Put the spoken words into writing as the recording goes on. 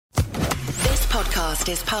podcast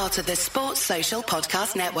is part of the Sports Social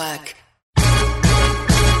Podcast Network.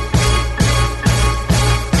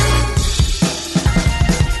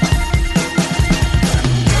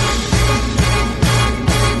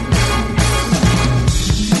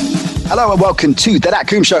 Hello and welcome to the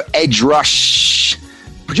Coombs Show Edge Rush.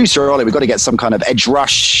 Producer Ollie, we've got to get some kind of Edge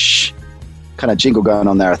Rush kind of jingle going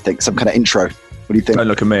on there, I think. Some kind of intro. What do you think? Don't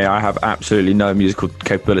look at me. I have absolutely no musical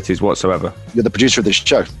capabilities whatsoever. You're the producer of this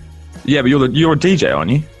show. Yeah, but you're a DJ, aren't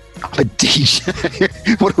you? I'm a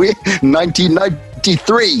DJ. What are we?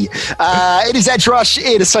 1993. It is Edge Rush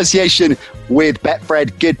in association with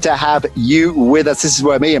Betfred. Good to have you with us. This is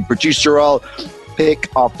where me and producer Ol pick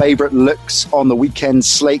our favourite looks on the weekend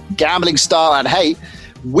slate, gambling style. And hey,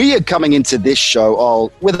 we are coming into this show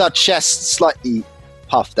all with our chests slightly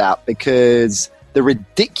puffed out because the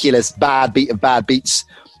ridiculous bad beat of bad beats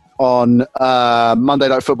on Monday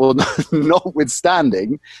Night Football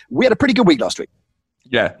notwithstanding, we had a pretty good week last week.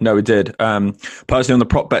 Yeah, no, we did. Personally, on the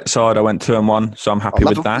prop bet side, I went 2-1, so I'm happy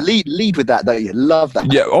with that. Lead with that, don't you? Love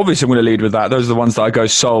that. Yeah, obviously I'm going to lead with that. Those are the ones that I go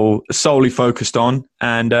solely focused on.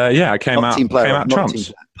 And I came out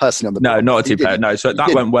trumps. Personally on the No, not a team player. No, so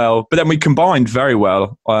that went well. But then we combined very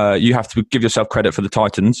well. You have to give yourself credit for the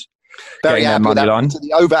Titans. Very happy with that. Line.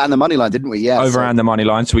 The over and the money line, didn't we? Yeah. Over and the money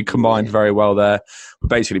line. So we combined very well there. We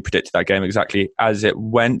basically predicted that game exactly as it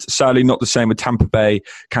went. Sadly, not the same with Tampa Bay,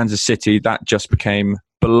 Kansas City. That just became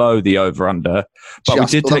below the over-under. But we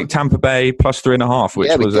did take Tampa Bay plus 3.5,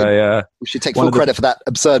 which was we should take full credit for that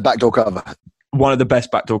absurd backdoor cover. One of the best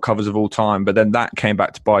backdoor covers of all time. But then that came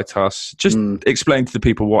back to bite us. Just explain to the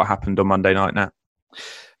people what happened on Monday night now.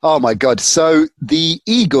 Oh, my God. So the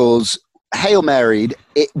Eagles Hail Married,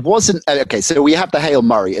 it wasn't... Okay, so we have the Hail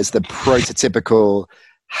Murray as the prototypical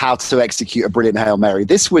how to execute a brilliant Hail Mary.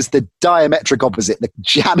 This was the diametric opposite, the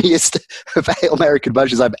jammiest of Hail Mary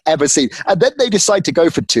conversions I've ever seen. And then they decide to go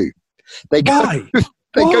for two. Why?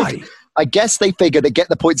 I guess they figure they get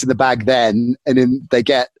the points in the bag then, and then they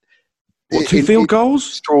get... two field goals?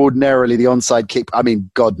 Extraordinarily, the onside kick. I mean,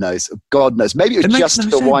 God knows. God knows. Maybe it was just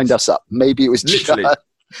to wind us up. Maybe it was literally just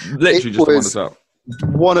to wind us up.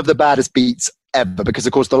 One of the baddest beats ever, because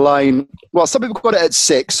of course the line, well, some people got it at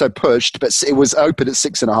 6, so pushed, but it was open at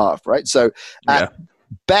 6.5, right? So at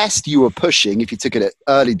best you were pushing if you took it at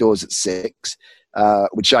early doors at 6,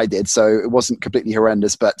 which I did, so it wasn't completely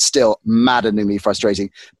horrendous, but still maddeningly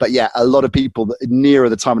frustrating. But yeah, a lot of people nearer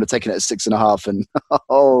the time would have taken it at 6.5, and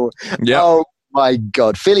oh my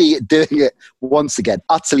God, Philly doing it once again,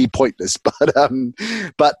 utterly pointless,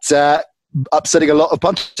 but upsetting a lot of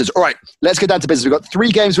punters. All right, let's get down to business. We've got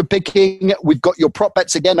 3 games we're picking. We've got your prop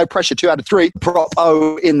bets again. No pressure, 2 out of 3. Prop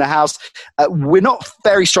O in the house. We're not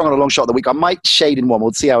very strong on a long shot of the week. I might shade in one.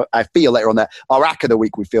 We'll see how I feel later on there. Our rack of the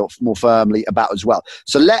week we feel more firmly about as well.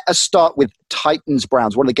 So let us start with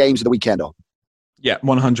Titans-Browns. One of the games of the weekend on. Yeah,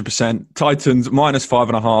 100%. Titans minus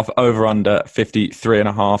 5.5, over under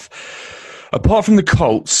 53.5. Apart from the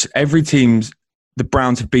Colts, every team the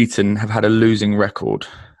Browns have beaten have had a losing record.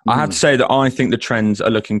 I have to say that I think the trends are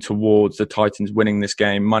looking towards the Titans winning this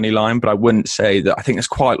game money line, but I wouldn't say that. I think there's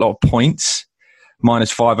quite a lot of points,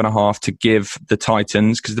 minus 5.5 to give the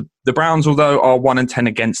Titans, because the Browns, although are 1-10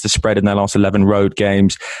 against the spread in their last 11 road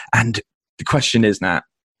games, and the question is, Nat,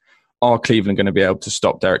 are Cleveland going to be able to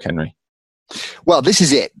stop Derrick Henry? Well, this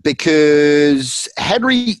is it, because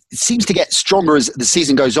Henry seems to get stronger as the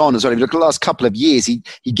season goes on as well. If you look at the last couple of years, he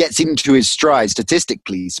gets into his stride,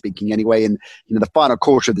 statistically speaking anyway, in the final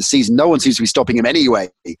quarter of the season. No one seems to be stopping him anyway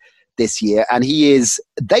this year. And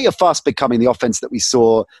they are fast becoming the offense that we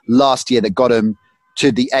saw last year that got him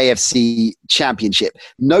to the AFC Championship.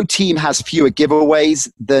 No team has fewer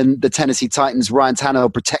giveaways than the Tennessee Titans. Ryan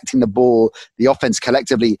Tannehill protecting the ball, the offense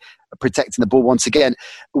collectively protecting the ball once again.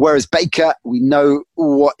 Whereas Baker, we know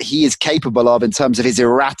what he is capable of in terms of his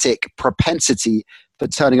erratic propensity for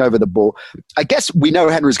turning over the ball. I guess we know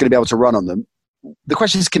Henry's going to be able to run on them. The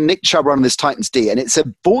question is, can Nick Chubb run on this Titans D? And it's a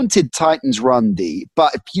vaunted Titans run D.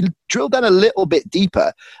 But if you drill down a little bit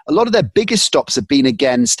deeper, a lot of their biggest stops have been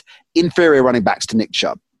against inferior running backs to Nick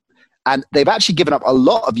Chubb. And they've actually given up a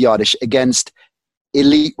lot of yardage against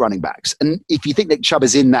elite running backs. And if you think Nick Chubb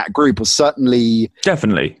is in that group, or certainly...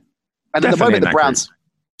 Definitely. And at the moment,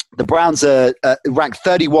 the Browns are ranked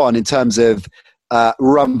 31 in terms of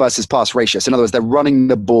run versus pass ratio. So in other words, they're running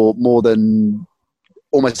the ball more than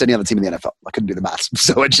almost any other team in the NFL. I couldn't do the maths,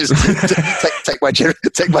 so I just take my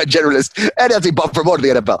generalist. Any other team but from one of the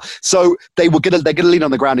NFL. So they're going to lean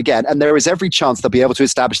on the ground again, and there is every chance they'll be able to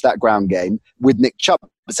establish that ground game with Nick Chubb.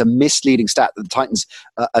 It's a misleading stat that the Titans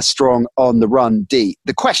are strong on the run D.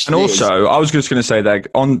 The question is... And also, I was just going to say that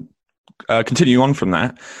on continuing on from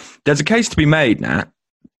that, there's a case to be made, Nat,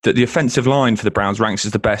 that the offensive line for the Browns ranks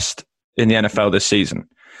as the best in the NFL this season.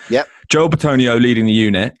 Yep. Joel Bitonio leading the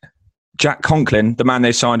unit. Jack Conklin, the man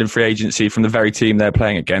they signed in free agency from the very team they're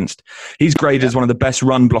playing against, he's graded as one of the best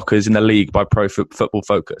run blockers in the league by Pro Football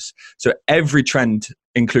Focus. So every trend,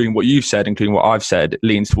 including what you've said, including what I've said,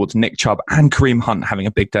 leans towards Nick Chubb and Kareem Hunt having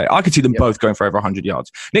a big day. I could see them both going for over 100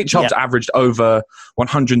 yards. Nick Chubb's averaged over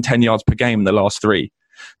 110 yards per game in the last 3.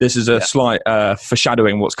 This is a slight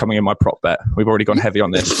foreshadowing what's coming in my prop bet. We've already gone heavy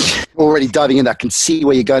on this. Already diving in, I can see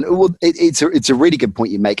where you're going. Well, it's a really good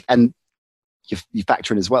point you make. And you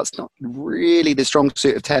factor in as well, it's not really the strong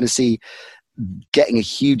suit of Tennessee getting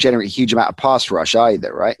generate a huge amount of pass rush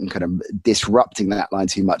either, right? And kind of disrupting that line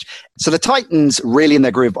too much. So the Titans really in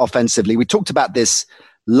their groove offensively. We talked about this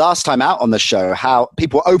last time out on the show, how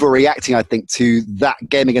people were overreacting, I think, to that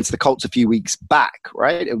game against the Colts a few weeks back,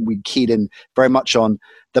 right? And we keyed in very much on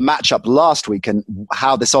the matchup last week and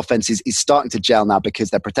how this offense is starting to gel now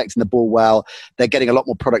because they're protecting the ball well. They're getting a lot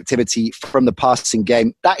more productivity from the passing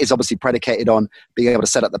game. That is obviously predicated on being able to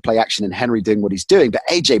set up the play action and Henry doing what he's doing. But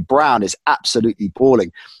A.J. Brown is absolutely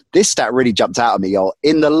balling. This stat really jumped out at me, y'all.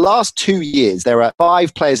 In the last 2 years, there are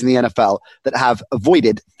 5 players in the NFL that have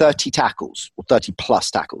avoided 30 tackles, or 30 plus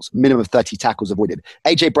tackles, minimum of 30 tackles avoided.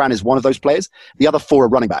 A.J. Brown is one of those players. The other 4 are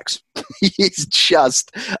running backs. He's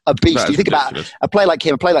just a beast. You think about a player like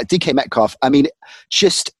him, a player like DK Metcalf, I mean,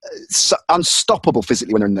 just unstoppable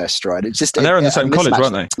physically when they're in their stride. It's just and they're in the same college,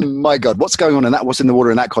 weren't they? My God, what's going on in that? What's in the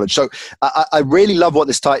water in that college? So I really love what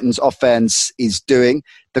this Titans offense is doing.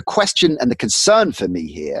 The question and the concern for me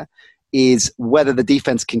here is whether the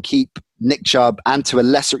defense can keep Nick Chubb and to a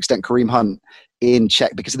lesser extent Kareem Hunt in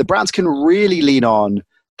check, because the Browns can really lean on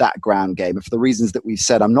that ground game. And for the reasons that we've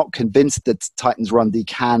said, I'm not convinced that Titans run D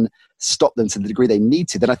can stop them to the degree they need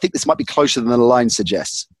to. Then I think this might be closer than the line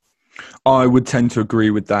suggests. I would tend to agree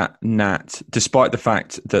with that, Nat, despite the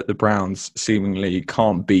fact that the Browns seemingly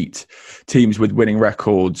can't beat teams with winning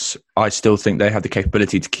records. I still think they have the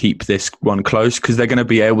capability to keep this one close because they're going to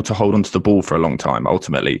be able to hold onto the ball for a long time.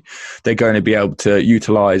 Ultimately, they're going to be able to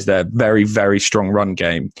utilize their very, very strong run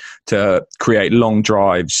game to create long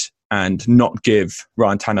drives and not give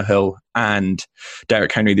Ryan Tannehill and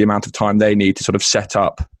Derrick Henry the amount of time they need to sort of set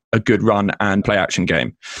up a good run and play action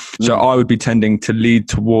game. So I would be tending to lead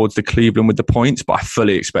towards the Cleveland with the points, but I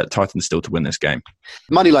fully expect Titans still to win this game.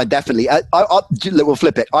 Moneyline, definitely. We'll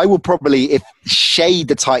flip it. I will probably shade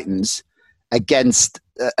the Titans against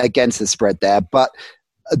the spread there, but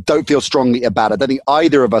don't feel strongly about it. I don't think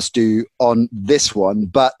either of us do on this one,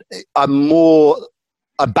 but I'm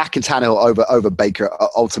backing Tannehill over Baker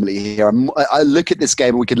ultimately here. I look at this game,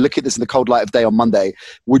 and we could look at this in the cold light of day on Monday.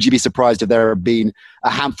 Would you be surprised if there had been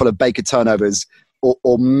a handful of Baker turnovers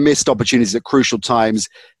or missed opportunities at crucial times?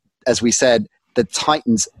 As we said, the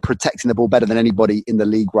Titans protecting the ball better than anybody in the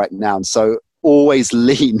league right now. And so always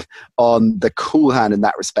lean on the cool hand in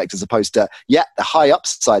that respect, as opposed to, the high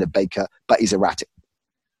upside of Baker, but he's erratic.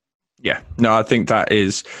 Yeah. No, I think that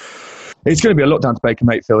is... It's going to be a lot down to Baker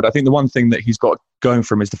Mayfield. I think the one thing that he's got going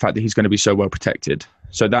for him is the fact that he's going to be so well protected.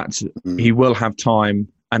 So he will have time.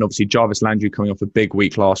 And obviously Jarvis Landry coming off a big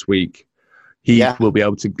week last week, he will be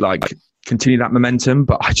able to continue that momentum.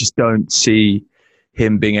 But I just don't see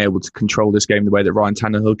him being able to control this game the way that Ryan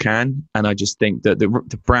Tannehill can. And I just think that the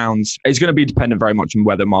Browns, it's going to be dependent very much on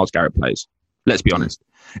whether Myles Garrett plays. Let's be honest.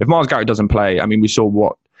 If Myles Garrett doesn't play, I mean, we saw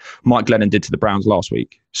what Mike Glennon did to the Browns last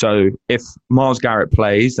week. So if Myles Garrett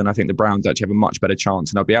plays, then I think the Browns actually have a much better chance.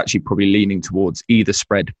 And I'll be actually probably leaning towards either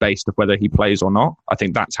spread based on whether he plays or not. I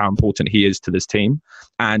think that's how important he is to this team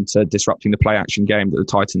and to disrupting the play action game that the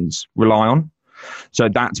Titans rely on. So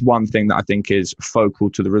that's one thing that I think is focal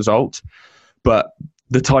to the result. But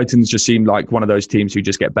the Titans just seem like one of those teams who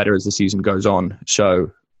just get better as the season goes on.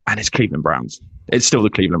 And it's Cleveland Browns. It's still the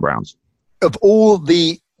Cleveland Browns. Of all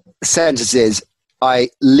the sentences I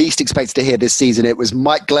least expected to hear this season, it was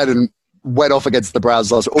Mike Glennon went off against the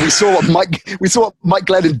Browns last week. Or we saw what Mike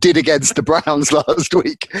Glennon did against the Browns last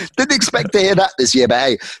week. Didn't expect to hear that this year, but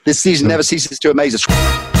hey, this season never ceases to amaze us.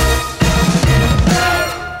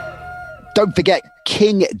 Don't forget,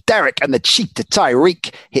 King Derek and the cheat to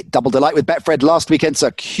Tyreek hit double delight with Betfred last weekend,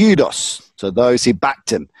 so kudos to those who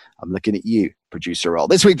backed him. I'm looking at you, producer Roll.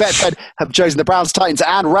 This week, Betfred have chosen the Browns, Titans,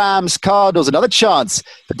 and Rams. Cardinals, another chance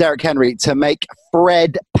for Derrick Henry to make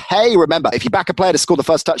Fred pay. Remember, if you back a player to score the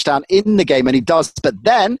first touchdown in the game, and he does, but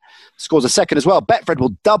then scores a second as well, Betfred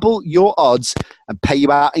will double your odds and pay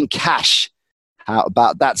you out in cash. How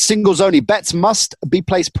about that? Singles only bets must be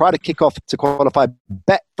placed prior to kickoff to qualify.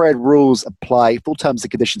 Betfred rules apply. Full terms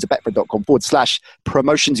and conditions at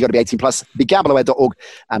betfred.com/promotions. You've got to be 18 plus. BeGambleAware.org.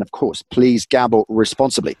 And of course, please gamble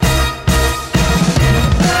responsibly.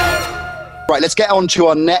 Right, let's get on to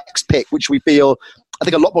our next pick, which we feel, I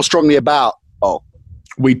think, a lot more strongly about. Oh,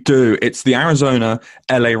 we do. It's the Arizona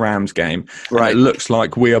LA Rams game. Right. And it looks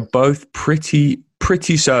like we are both pretty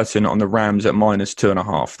certain on the Rams at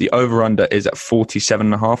 -2.5. The over-under is at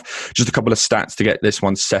 47.5. Just a couple of stats to get this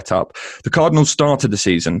one set up. The Cardinals started the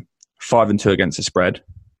season 5-2 against the spread.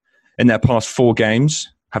 In their past 4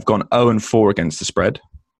 games, have gone 0-4 against the spread.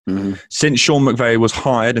 Mm-hmm. Since Sean McVay was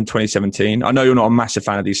hired in 2017, I know you're not a massive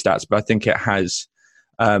fan of these stats, but I think it has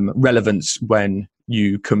relevance when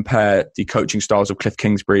you compare the coaching styles of Cliff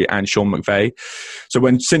Kingsbury and Sean McVay. So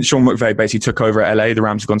since Sean McVay basically took over at LA, the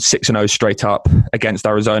Rams have gone 6-0 straight up against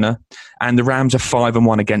Arizona. And the Rams are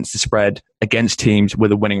 5-1 against the spread against teams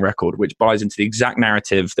with a winning record, which buys into the exact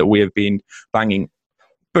narrative that we have been banging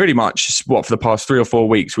pretty much for the past 3 or 4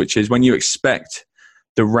 weeks, which is when you expect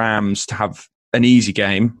the Rams to have an easy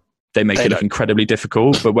game, they make it look incredibly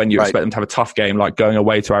difficult. But when you expect them to have a tough game, like going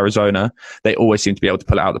away to Arizona, they always seem to be able to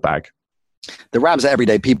pull it out of the bag. The Rams are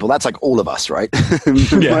everyday people. That's like all of us, right?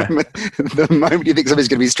 Yeah. The moment you think something's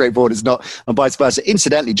going to be straightforward, it's not, and vice versa.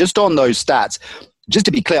 Incidentally, just on those stats, just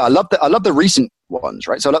to be clear, I love the recent ones,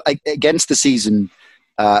 right? So against the season,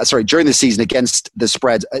 during the season against the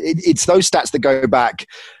spread, it's those stats that go back.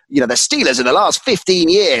 You know, the Steelers in the last 15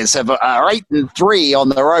 years are 8-3 on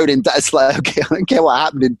the road. And it's like, okay, I don't care what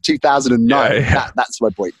happened in 2009. Yeah. That's my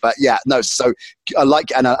point. But yeah, no. So I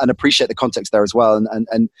like and appreciate the context there as well,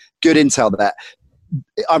 and good intel there.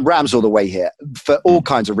 I'm Rams all the way here for all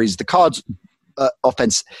kinds of reasons. The Cards'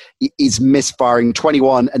 offense is misfiring,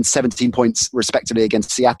 21 and 17 points respectively against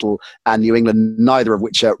Seattle and New England, neither of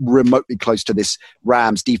which are remotely close to this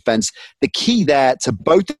Rams defense. The key there to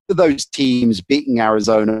both of those teams beating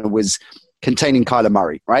Arizona was containing Kyler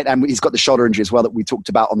Murray, right? And he's got the shoulder injury as well that we talked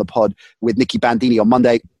about on the pod with Nicky Bandini on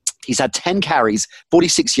Monday. He's had 10 carries,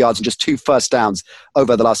 46 yards, and just 2 first downs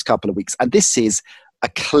over the last couple of weeks. And this is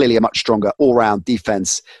clearly a much stronger all-round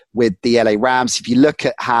defense with the LA Rams. If you look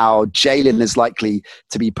at how Jalen is likely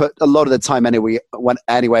to be put a lot of the time anyway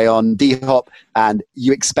on D-Hop, and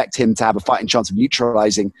you expect him to have a fighting chance of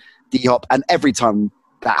neutralizing D-Hop. And every time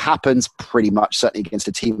that happens, pretty much certainly against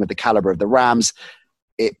a team with the caliber of the Rams,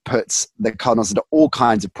 it puts the Cardinals under all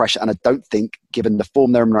kinds of pressure. And I don't think, given the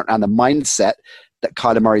form they're in and the mindset that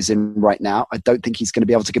Kyler Murray's in right now, I don't think he's going to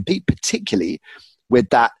be able to compete, particularly with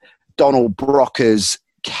that Donald Brockers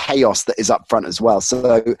chaos that is up front as well.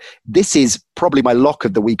 So this is probably my lock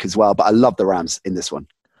of the week as well, but I love the Rams in this one.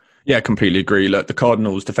 Yeah, completely agree. Look, the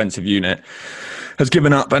Cardinals defensive unit has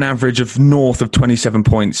given up an average of north of 27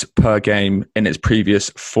 points per game in its previous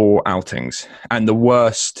 4 outings. And the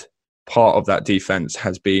worst part of that defense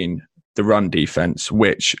has been the run defense,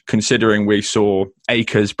 which, considering we saw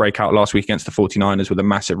Akers break out last week against the 49ers with a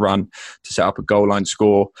massive run to set up a goal line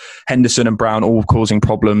score, Henderson and Brown all causing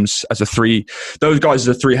problems as those guys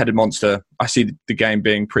as a 3-headed monster. I see the game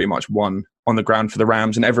being pretty much won on the ground for the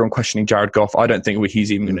Rams, and everyone questioning Jared Goff. I don't think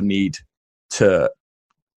he's even going to need to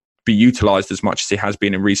be utilised as much as he has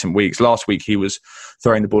been in recent weeks. Last week, he was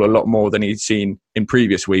throwing the ball a lot more than he'd seen in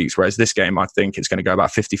previous weeks, whereas this game, I think it's going to go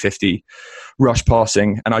about 50-50 rush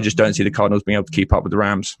passing, and I just don't see the Cardinals being able to keep up with the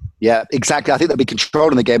Rams. Yeah, exactly. I think they'll be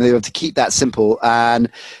controlling the game, and they'll be able to keep that simple.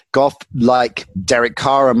 And Goff, like Derek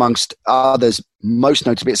Carr, amongst others, most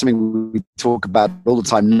notably, it's something we talk about all the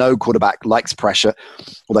time. No quarterback likes pressure,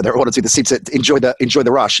 although there are one or two that seem to enjoy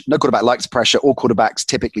the rush. No quarterback likes pressure. All quarterbacks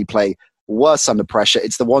typically play worse under pressure.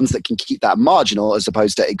 It's the ones that can keep that marginal as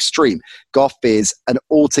opposed to extreme. Goff is an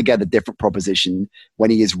altogether different proposition when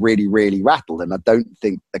he is really, really rattled. And I don't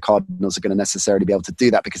think the Cardinals are going to necessarily be able to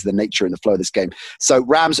do that because of the nature and the flow of this game. So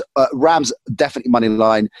Rams definitely money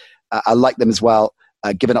line. I like them as well,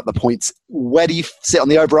 giving up the points. Where do you sit on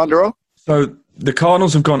the over-under? So the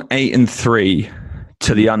Cardinals have gone 8-3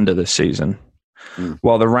 to the under this season,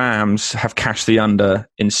 while the Rams have cashed the under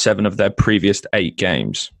in 7 of their previous 8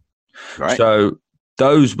 games. Right. So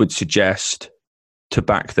those would suggest to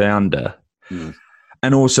back the under.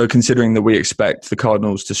 And also considering that we expect the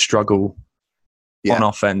Cardinals to struggle on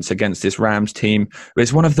offense against this Rams team.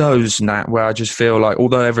 It's one of those, Nat, where I just feel like,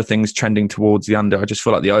 although everything's trending towards the under, I just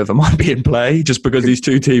feel like the over might be in play, just because these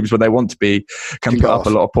two teams, when they want to be, can put up a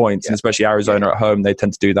lot of points. And especially Arizona at home, they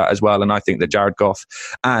tend to do that as well. And I think that Jared Goff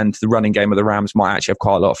and the running game of the Rams might actually have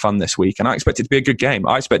quite a lot of fun this week. And I expect it to be a good game.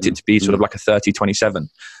 I expect it to be sort of like a 30-27.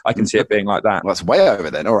 I can see it being like that. Well, that's way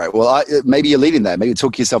over then. All right. Well, maybe you're leading there. Maybe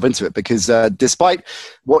talk yourself into it, because despite,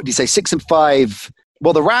 what do you say, 6-5,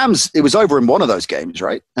 well, the Rams, it was over in one of those games,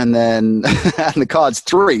 right? And then and the Cards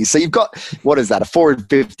 3. So you've got, what is that, a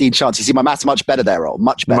 4-15 chance? You see, my math's much better there, Ol.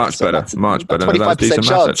 Much better. Much better. 25%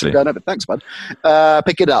 chance of going over. Thanks, man.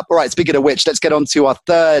 Pick it up. All right, speaking of which, let's get on to our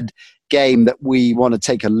third game that we want to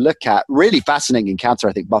take a look at. Really fascinating encounter,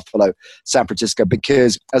 I think, Buffalo, San Francisco,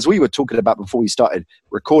 because as we were talking about before we started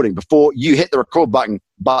recording, before you hit the record button,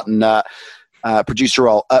 producer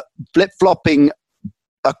Ol, flip-flopping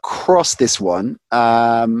across this one,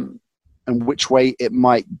 and which way it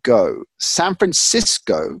might go. San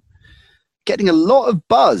Francisco getting a lot of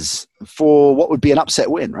buzz for what would be an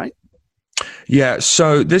upset win, right? Yeah,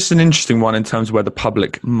 so this is an interesting one in terms of where the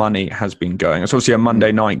public money has been going. It's obviously a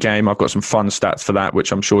Monday night game. I've got some fun stats for that,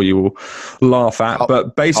 which I'm sure you will laugh at.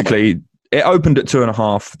 But basically, it opened at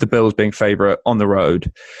 2.5, the Bills being favourite on the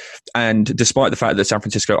road. And despite the fact that San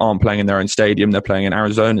Francisco aren't playing in their own stadium, they're playing in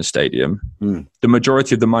Arizona Stadium, the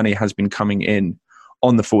majority of the money has been coming in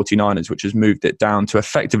on the 49ers, which has moved it down to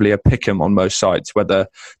effectively a pick-em on most sites. Whether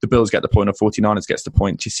the Bills get the point or 49ers gets the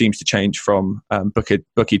point, it seems to change from bookie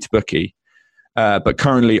to bookie. But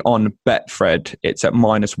currently on Betfred, it's at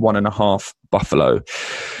 -1.5 Buffalo.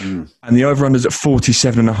 And the over-under's at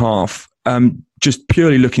 47.5. Just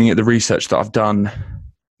purely looking at the research that I've done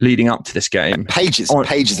leading up to this game. Pages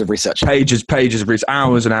of research. Pages of research.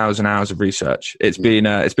 Hours and hours and hours of research. It's been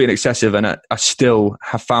excessive, and I still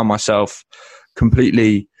have found myself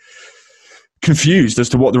completely confused as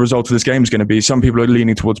to what the result of this game is going to be. Some people are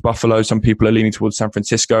leaning towards Buffalo. Some people are leaning towards San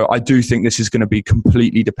Francisco. I do think this is going to be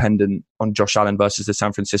completely dependent on Josh Allen versus the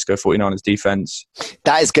San Francisco 49ers defense.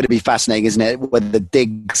 That is going to be fascinating, isn't it? Whether the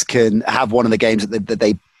Diggs can have one of the games that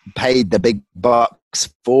they paid the big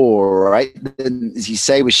bucks for, right? And as you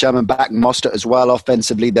say, with Sherman back, Mostert as well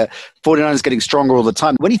offensively, the 49ers getting stronger all the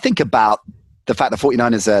time. When you think about the fact the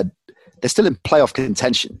 49ers they're still in playoff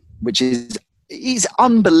contention, which is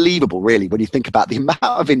unbelievable, really, when you think about the amount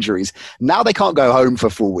of injuries. Now they can't go home for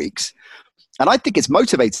 4 weeks. And I think it's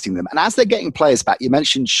motivating them. And as they're getting players back, you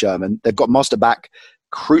mentioned Sherman, they've got Mostert back,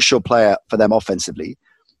 crucial player for them offensively,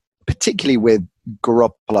 particularly with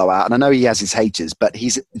Garoppolo out. And I know he has his haters, but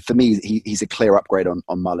he's a clear upgrade on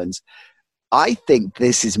Mullins. I think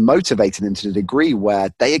this is motivating them to the degree where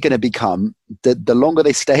they are going to become, the longer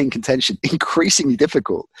they stay in contention, increasingly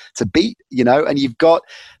difficult to beat, and you've got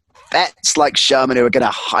vets like Sherman who are going to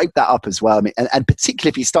hype that up as well. I mean, and particularly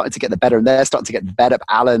if he's starting to get the better and they're starting to get the better.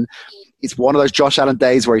 Allen, it's one of those Josh Allen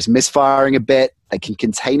days where he's misfiring a bit. They can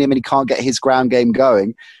contain him and he can't get his ground game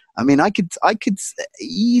going. I mean, I could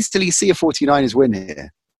easily see a 49ers win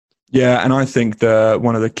here. Yeah, and I think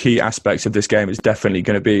one of the key aspects of this game is definitely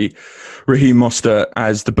going to be Raheem Mostert,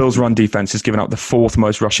 as the Bills' run defense has given up the 4th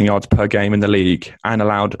most rushing yards per game in the league and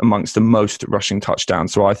allowed amongst the most rushing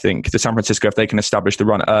touchdowns. So I think the San Francisco, if they can establish the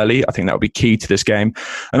run early, I think that will be key to this game.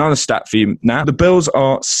 Another stat for you now: the Bills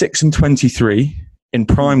are 6-23 in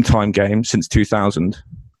primetime games since 2000.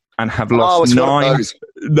 And have lost 9.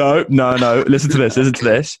 No. Listen to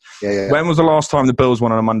this. Yeah. When was the last time the Bills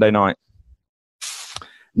won on a Monday night?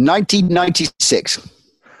 1996.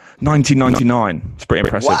 1999. It's pretty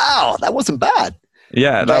impressive. Wow, that wasn't bad.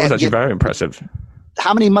 Yeah, that was actually very impressive.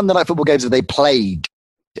 How many Monday Night Football games have they played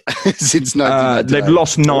since 1999? They've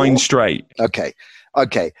lost 9 straight. Okay.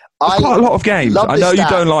 That's quite a lot of games. I know you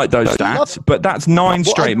don't like those stats, but that's 9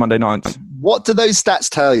 straight Monday nights. What do those stats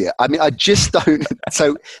tell you? I mean, I just don't.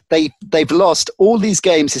 So they've lost all these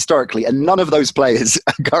games historically, and none of those players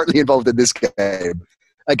are currently involved in this game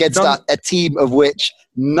against a team of which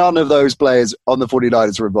none of those players on the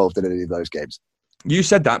 49ers were involved in any of those games. You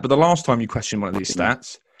said that, but the last time you questioned one of these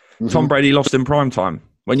stats, Tom Brady lost in prime time.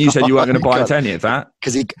 When you said you weren't going to buy into any of that,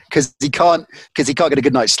 because he can't get a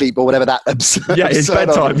good night's sleep or whatever that.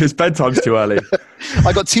 His bedtime's too early.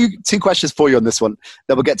 I got two questions for you on this one.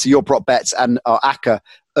 Then we'll get to your prop bets and our ACCA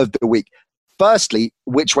of the week. Firstly,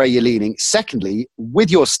 which way you're leaning. Secondly,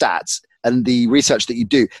 with your stats and the research that you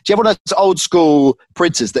do you have one of those old school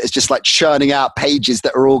printers that is just like churning out pages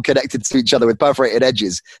that are all connected to each other with perforated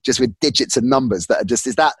edges, just with digits and numbers that are just?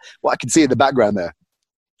 Is that what I can see in the background there?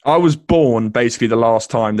 I was born basically the last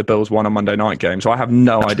time the Bills won a Monday night game, so I have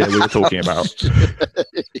no idea what you're talking about.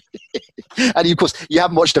 And of course, you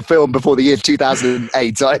haven't watched a film before the year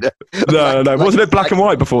 2008 either. No. Wasn't it black and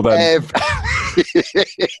white before then?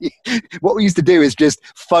 What we used to do is just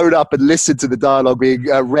phone up and listen to the dialogue being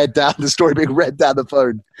read down, the story being read down the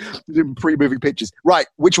phone. Pre-moving pictures. Right,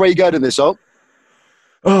 which way are you going in this, Sol?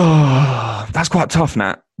 Oh, that's quite tough,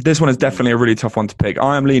 Nat. This one is definitely a really tough one to pick.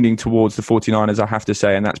 I am leaning towards the 49ers, I have to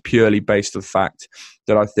say, and that's purely based on the fact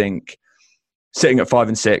that I think sitting at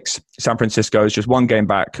 5-6, San Francisco is just one game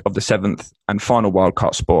back of the 7th and final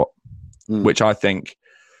wildcard spot, which I think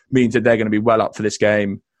means that they're going to be well up for this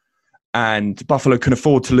game. And Buffalo can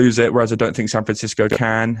afford to lose it, whereas I don't think San Francisco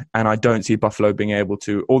can. And I don't see Buffalo being able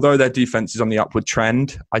to, although their defense is on the upward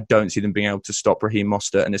trend, I don't see them being able to stop Raheem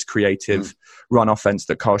Mostert and this creative run offense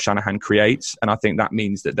that Kyle Shanahan creates. And I think that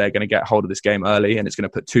means that they're going to get hold of this game early, and it's going to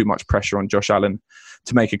put too much pressure on Josh Allen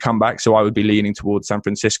to make a comeback. So I would be leaning towards San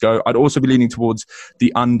Francisco. I'd also be leaning towards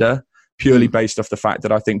the under, purely based off the fact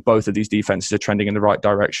that I think both of these defenses are trending in the right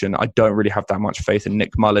direction. I don't really have that much faith in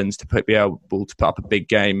Nick Mullins to be able to put up a big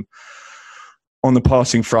game on the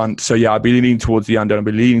passing front. So yeah, I'd be leaning towards the under. I'd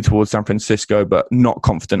be leaning towards San Francisco, but not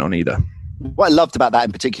confident on either. What I loved about that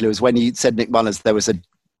in particular was when you said Nick Mullins, there was a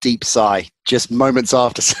deep sigh just moments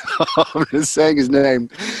after saying his name.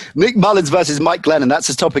 Nick Mullins versus Mike Glennon. That's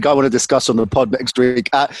a topic I want to discuss on the pod next week.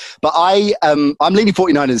 But I'm leaning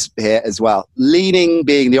 49ers here as well. Leaning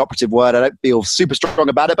being the operative word. I don't feel super strong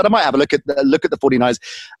about it, but I might have a look at the 49ers.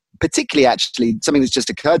 Particularly, actually, something that's just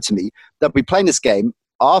occurred to me, that we playing this game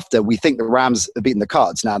after we think the Rams have beaten the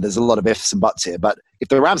Cards. Now, there's a lot of ifs and buts here, but if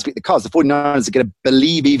the Rams beat the Cards, the 49ers are going to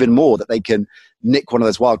believe even more that they can nick one of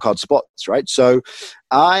those wildcard spots, right? So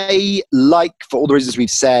I like, for all the reasons we've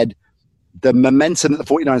said, the momentum that the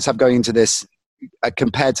 49ers have going into this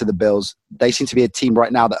compared to the Bills. They seem to be a team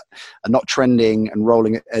right now that are not trending and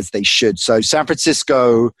rolling as they should. So San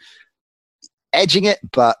Francisco edging it,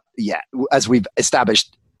 but yeah, as we've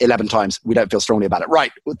established 11 times, we don't feel strongly about it.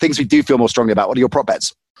 Right, things we do feel more strongly about. What are your prop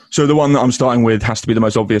bets? So the one that I'm starting with has to be the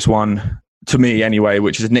most obvious one to me anyway,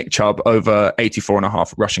 which is Nick Chubb over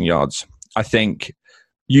 84.5 rushing yards. I think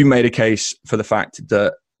you made a case for the fact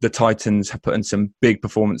that the Titans have put in some big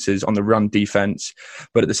performances on the run defense,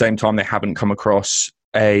 but at the same time, they haven't come across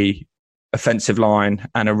a offensive line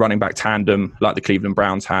and a running back tandem like the Cleveland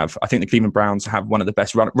Browns have. I think the Cleveland Browns have one of the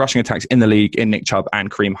best rushing attacks in the league in Nick Chubb and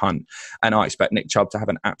Kareem Hunt. And I expect Nick Chubb to have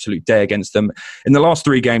an absolute day against them. In the last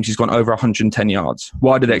 3 games, he's gone over 110 yards.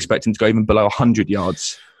 Why do they expect him to go even below 100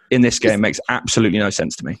 yards in this game? Makes absolutely no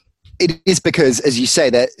sense to me. It is because, as you say,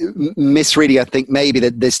 that misreading, I think, maybe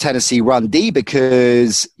that this Tennessee run D,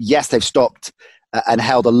 because yes, they've stopped and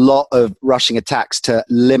held a lot of rushing attacks to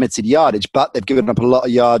limited yardage, but they've given up a lot of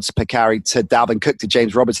yards per carry to Dalvin Cook, to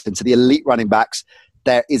James Robinson, to the elite running backs.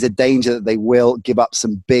 There is a danger that they will give up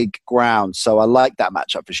some big ground. So I like that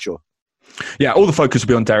matchup for sure. Yeah, all the focus will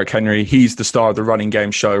be on Derrick Henry. He's the star of the running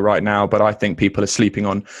game show right now, but I think people are sleeping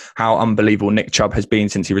on how unbelievable Nick Chubb has been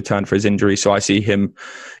since he returned for his injury. So I see him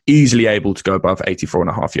easily able to go above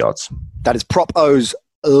 84.5 yards. That is Prop O's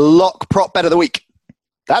lock prop bet of the week.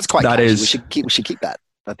 That's quite that catchy. Is. We should keep that.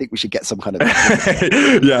 I think we should get some kind of...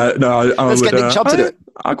 Yeah, no. Let's get Nick Chubb to do it.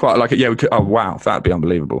 I quite like it. Yeah, we could. Oh, wow. That'd be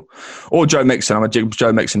unbelievable. Or Joe Mixon. I'm a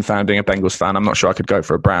Joe Mixon fan, being a Bengals fan. I'm not sure I could go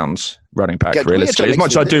for a Browns running back, realistically. As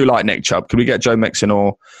much as I do like Nick Chubb, could we get Joe Mixon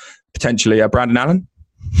or potentially Brandon Allen?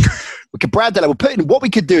 We could Brandon Allen. What we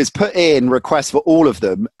could do is put in requests for all of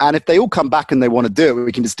them. And if they all come back and they want to do it,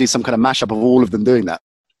 we can just do some kind of mashup of all of them doing that.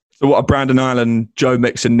 So what, a Brandon Allen, Joe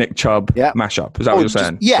Mixon, Nick Chubb mashup? Is that what you're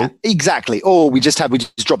saying? Yeah, exactly. Or we just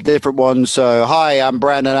drop different ones. So, hi, I'm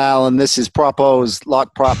Brandon Allen. This is Propo's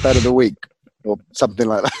Lock Prop Bet of the Week. Or something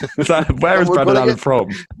like that. Where is Brandon Allen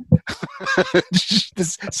from?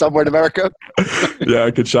 Somewhere in America.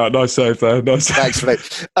 Yeah, good shout. Nice save there. Nice. Thanks,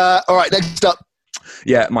 mate. All right, next up.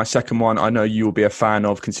 Yeah, my second one, I know you will be a fan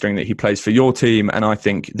of, considering that he plays for your team, and I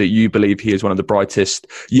think that you believe he is one of the brightest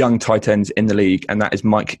young tight ends in the league, and that is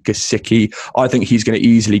Mike Gesicki. I think he's going to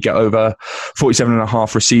easily get over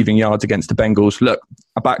 47.5 receiving yards against the Bengals. Look,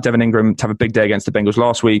 I backed Evan Ingram to have a big day against the Bengals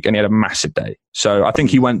last week, and he had a massive day. So I think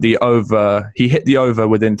he hit the over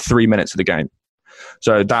within 3 minutes of the game.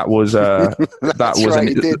 So that was that was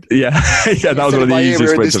right, that was one of the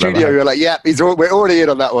easiest wins of the studio. You're like, yeah, we're already in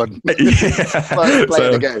on that one.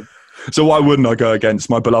 Playing the game. So why wouldn't I go against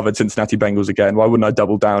my beloved Cincinnati Bengals again? Why wouldn't I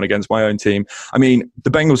double down against my own team? I mean, the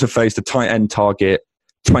Bengals have faced a tight end target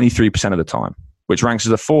 23% of the time, which ranks as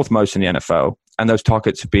the 4th most in the NFL, and those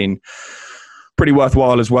targets have been pretty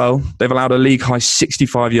worthwhile as well. They've allowed a league-high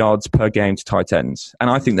 65 yards per game to tight ends. And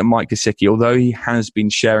I think that Mike Gesicki, although he has been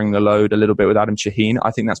sharing the load a little bit with Adam Shaheen, I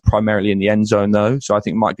think that's primarily in the end zone, though. So I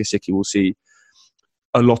think Mike Gesicki will see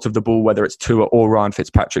a lot of the ball, whether it's Tua or Ryan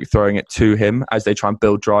Fitzpatrick throwing it to him as they try and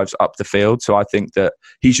build drives up the field. So I think that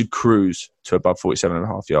he should cruise to above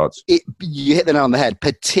 47.5 yards. You hit the nail on the head,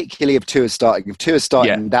 particularly if Tua's starting. If Tua's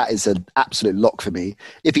starting, that is an absolute lock for me.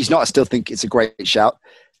 If he's not, I still think it's a great shout.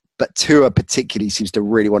 But Tua particularly seems to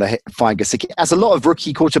really want to find Gesicki, as a lot of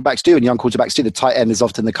rookie quarterbacks do and young quarterbacks do. The tight end is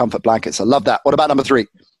often the comfort blankets. I love that. What about number 3?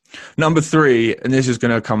 Number 3, and this is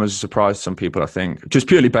going to come as a surprise to some people, I think, just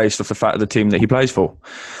purely based off the fact of the team that he plays for.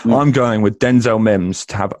 I'm going with Denzel Mims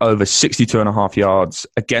to have over 62.5 yards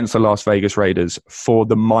against the Las Vegas Raiders for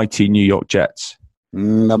the mighty New York Jets.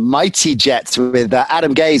 The mighty Jets with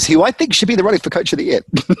Adam Gase, who I think should be the running for Coach of the Year.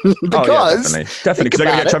 Because definitely, because they're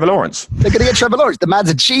going to get Trevor Lawrence. They're going to get Trevor Lawrence. The man's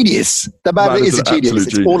a genius. The man is a genius.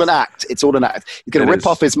 It's all an act. It's all an act. He's going to rip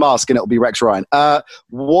off his mask and it'll be Rex Ryan.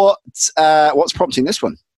 What's prompting this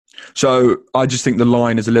one? So I just think the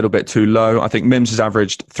line is a little bit too low. I think Mims has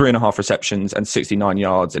averaged 3.5 receptions and 69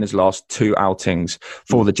 yards in his last 2 outings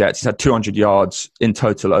for the Jets. He's had 200 yards in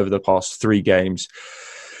total over the past 3 games.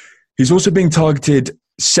 He's also being targeted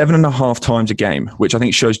 7.5 times a game, which I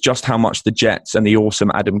think shows just how much the Jets and the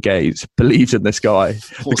awesome Adam Gase believes in this guy.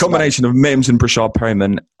 The combination of Mims and Brashad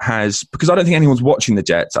Perriman has, because I don't think anyone's watching the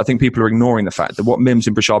Jets, I think people are ignoring the fact that what Mims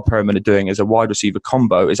and Brashad Perriman are doing as a wide receiver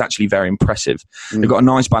combo is actually very impressive. They've got a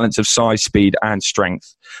nice balance of size, speed, and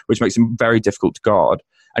strength, which makes them very difficult to guard.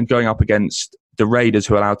 And going up against the Raiders,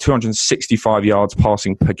 who allow 265 yards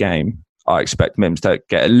passing per game, I expect Mims to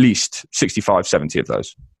get at least 65, 70 of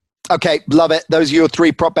those. Okay, love it. Those are your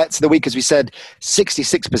 3 prop bets of the week, as we said,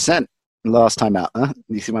 66% last time out. Huh?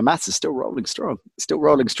 You see, my maths is still rolling strong.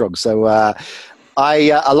 So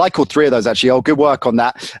I like all 3 of those, actually. Oh, good work on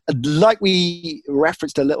that. Like we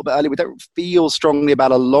referenced a little bit earlier, we don't feel strongly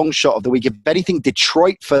about a long shot of the week. If anything,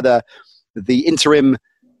 Detroit for the interim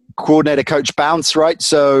coordinator coach bounce, right?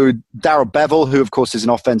 So Darrell Bevell, who of course is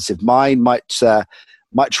an offensive mind, might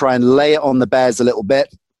try and lay it on the Bears a little bit.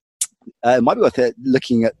 It might be worth it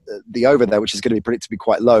looking at the over there, which is going to be predicted to be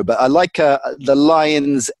quite low. But I like the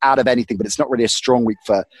Lions out of anything, but it's not really a strong week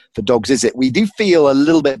for dogs, is it? We do feel a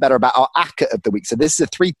little bit better about our ACCA of the week. So this is a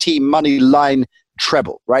 3-team money line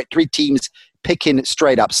treble, right? 3 teams picking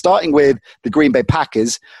straight up, starting with the Green Bay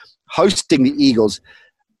Packers, hosting the Eagles,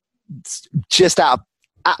 just out of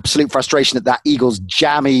absolute frustration at that Eagles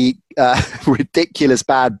jammy, ridiculous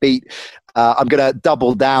bad beat. I'm going to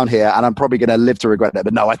double down here, and I'm probably going to live to regret it.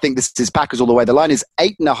 But no, I think this is Packers all the way. The line is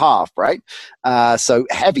 8.5, right? So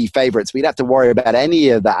heavy favorites. We'd have to worry about any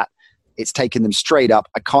of that. It's taken them straight up.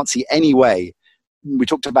 I can't see any way. We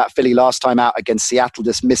talked about Philly last time out against Seattle,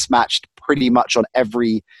 just mismatched pretty much on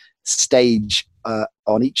every stage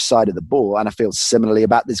on each side of the ball. And I feel similarly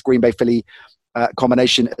about this Green Bay-Philly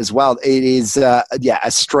combination as well. It is a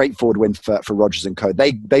straightforward win for Rodgers and co.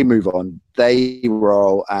 They move on, they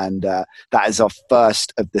roll, and that is our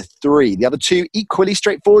first of the 3. The other 2 equally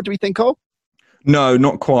straightforward, do we think, Cole? No,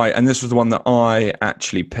 not quite. And this was the one that I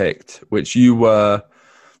actually picked, which you were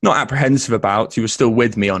not apprehensive about. You were still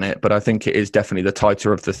with me on it, but I think it is definitely the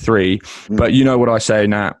tighter of the 3. But you know what I say,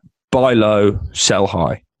 Nat, buy low, sell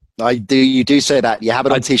high. I do. You do say that. You have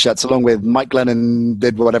it on T-shirts along with Mike Lennon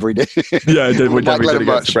did whatever he did. Yeah, he did. Whatever he did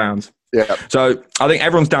against the Browns. Yeah. So I think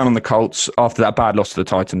everyone's down on the Colts after that bad loss to the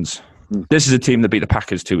Titans. This is a team that beat the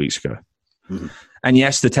Packers 2 weeks ago. And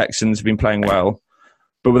yes, the Texans have been playing well,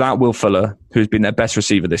 but without Will Fuller, who's been their best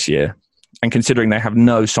receiver this year, and considering they have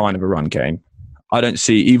no sign of a run game, I don't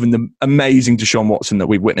see even the amazing Deshaun Watson that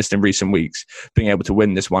we've witnessed in recent weeks being able to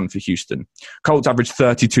win this one for Houston. Colts averaged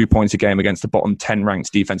 32 points a game against the bottom 10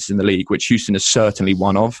 ranked defenses in the league, which Houston is certainly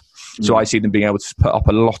one of. So I see them being able to put up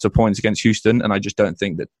a lot of points against Houston, and I just don't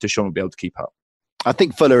think that Deshaun will be able to keep up. I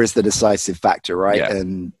think Fuller is the decisive factor, right? Yeah.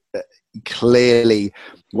 And clearly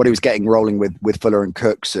what he was getting rolling with Fuller and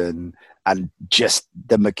Cooks and just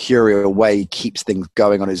the mercurial way he keeps things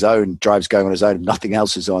going on his own, drives going on his own, nothing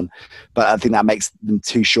else is on. But I think that makes them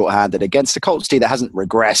too short-handed against a Colts team that hasn't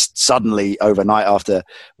regressed suddenly overnight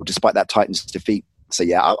despite that Titans defeat. So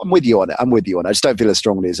yeah, I'm with you on it. I just don't feel as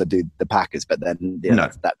strongly as I do the Packers, but then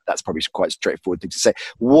that's probably quite a straightforward thing to say.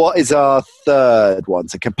 What is our third one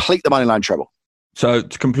to complete the moneyline treble? So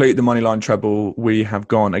to complete the moneyline treble, we have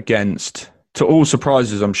gone against, to all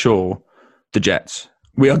surprises, I'm sure, the Jets.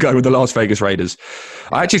 We are going with the Las Vegas Raiders.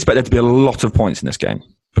 I actually expect there to be a lot of points in this game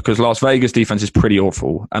because Las Vegas defense is pretty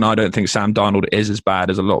awful, and I don't think Sam Darnold is as bad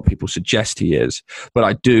as a lot of people suggest he is. But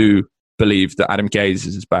I do believe that Adam Gase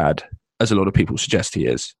is as bad as a lot of people suggest he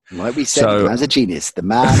is. Like we said, the man's a genius. The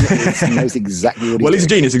man knows exactly what he's doing. He's a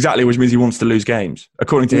genius, exactly, which means he wants to lose games,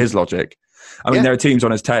 according to his logic. I mean, there are teams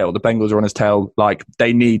on his tail. The Bengals are on his tail. Like,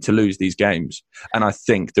 they need to lose these games. And I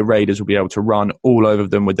think the Raiders will be able to run all over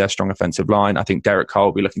them with their strong offensive line. I think Derek Carr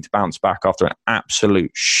will be looking to bounce back after an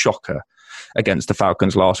absolute shocker against the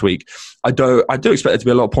Falcons last week. I do expect there to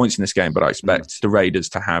be a lot of points in this game, but I expect the Raiders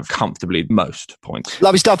to have comfortably most points.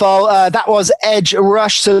 Lovely stuff, Al. That was Edge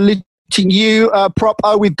Rush. Saluting you, Prop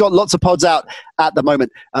O. We've got lots of pods out at the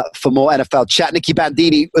moment for more NFL chat. Nicky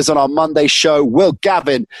Bandini was on our Monday show. Will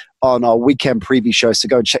Gavin on our weekend preview show. So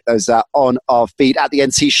go and check those out on our feed at the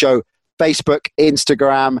NC Show, Facebook,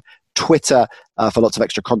 Instagram, Twitter, for lots of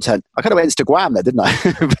extra content. I kind of went Instagram there, didn't I?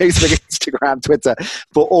 Facebook, Instagram, Twitter,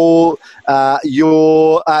 for all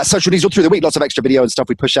your social needs all through the week. Lots of extra video and stuff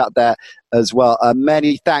we push out there as well.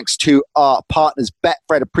 Many thanks to our partners,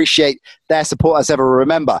 Betfred. Appreciate their support as ever.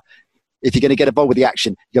 Remember, if you're going to get involved with the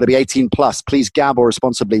action, you've got to be 18 plus. Please gamble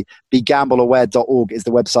responsibly. BeGambleAware.org is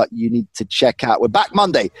the website you need to check out. We're back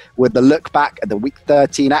Monday with the look back at the Week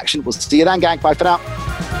 13 action. We'll see you then, gang. Bye for now.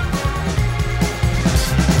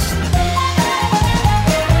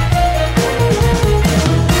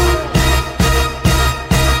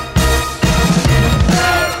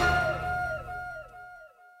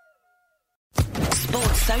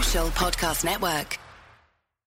 Sports Social Podcast Network.